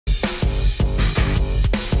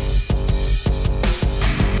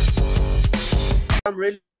I'm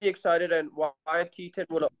really excited, and why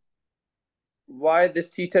this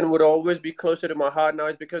T10 would always be closer to my heart now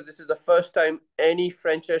is because this is the first time any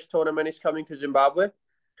franchise tournament is coming to Zimbabwe,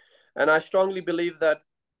 and I strongly believe that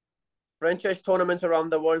franchise tournaments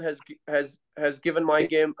around the world has given my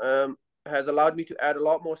game, has allowed me to add a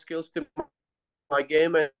lot more skills to my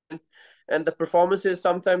game, and the performances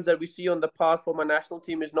sometimes that we see on the park for my national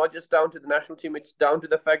team is not just down to the national team, it's down to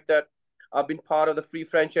the fact that I've been part of the free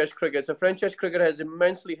franchise cricket. So franchise cricket has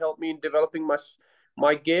immensely helped me in developing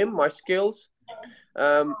my game, my skills,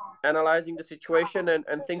 analyzing the situation, and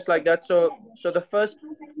things like that. So the first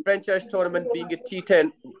franchise tournament being a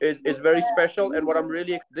T10 is very special, and what I'm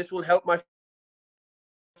really, this will help my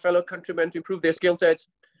fellow countrymen to improve their skill sets.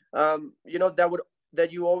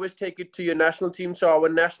 That you always take it to your national team, so our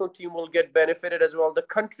national team will get benefited as well. The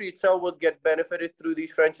country itself will get benefited through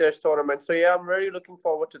these franchise tournaments. So yeah, I'm really looking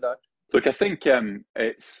forward to that. Look, I think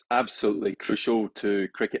it's absolutely crucial to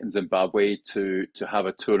cricket in Zimbabwe to have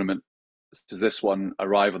a tournament such as this one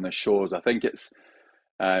arrive on the shores. I think it's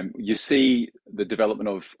you see the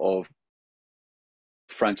development of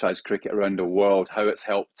franchise cricket around the world, how it's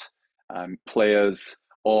helped players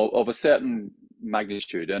of a certain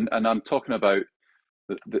magnitude, and I'm talking about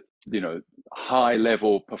the high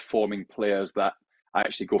level performing players that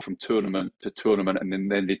actually go from tournament to tournament,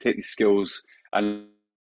 and then they take these skills and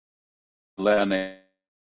learning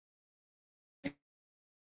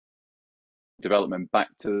development back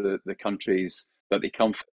to the countries that they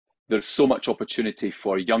come from. There's so much opportunity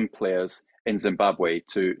for young players in Zimbabwe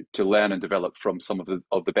to learn and develop from some of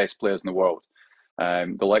the best players in the world.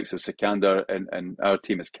 The likes of Sikandar and our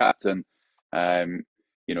team as captain,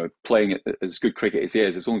 playing as good cricket as he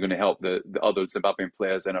is only going to help the other Zimbabwean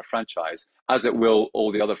players in our franchise, as it will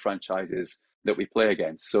all the other franchises that we play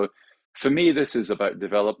against. So for me, this is about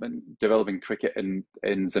developing cricket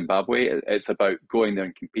in Zimbabwe. It's about going there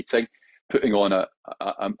and competing, putting on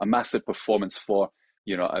a massive performance for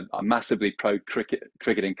a massively proud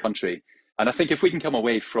cricketing country. And I think if we can come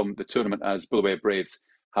away from the tournament as Bulawayo Braves,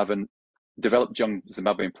 having developed young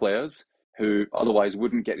Zimbabwean players who otherwise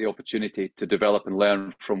wouldn't get the opportunity to develop and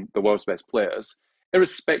learn from the world's best players,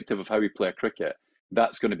 irrespective of how we play cricket,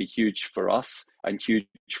 that's going to be huge for us and huge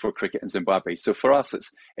for cricket in Zimbabwe. So for us,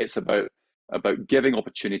 it's about giving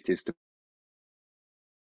opportunities to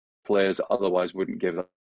players that otherwise wouldn't give that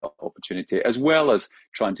opportunity, as well as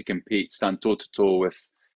trying to compete, stand toe to toe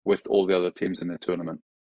with all the other teams in the tournament.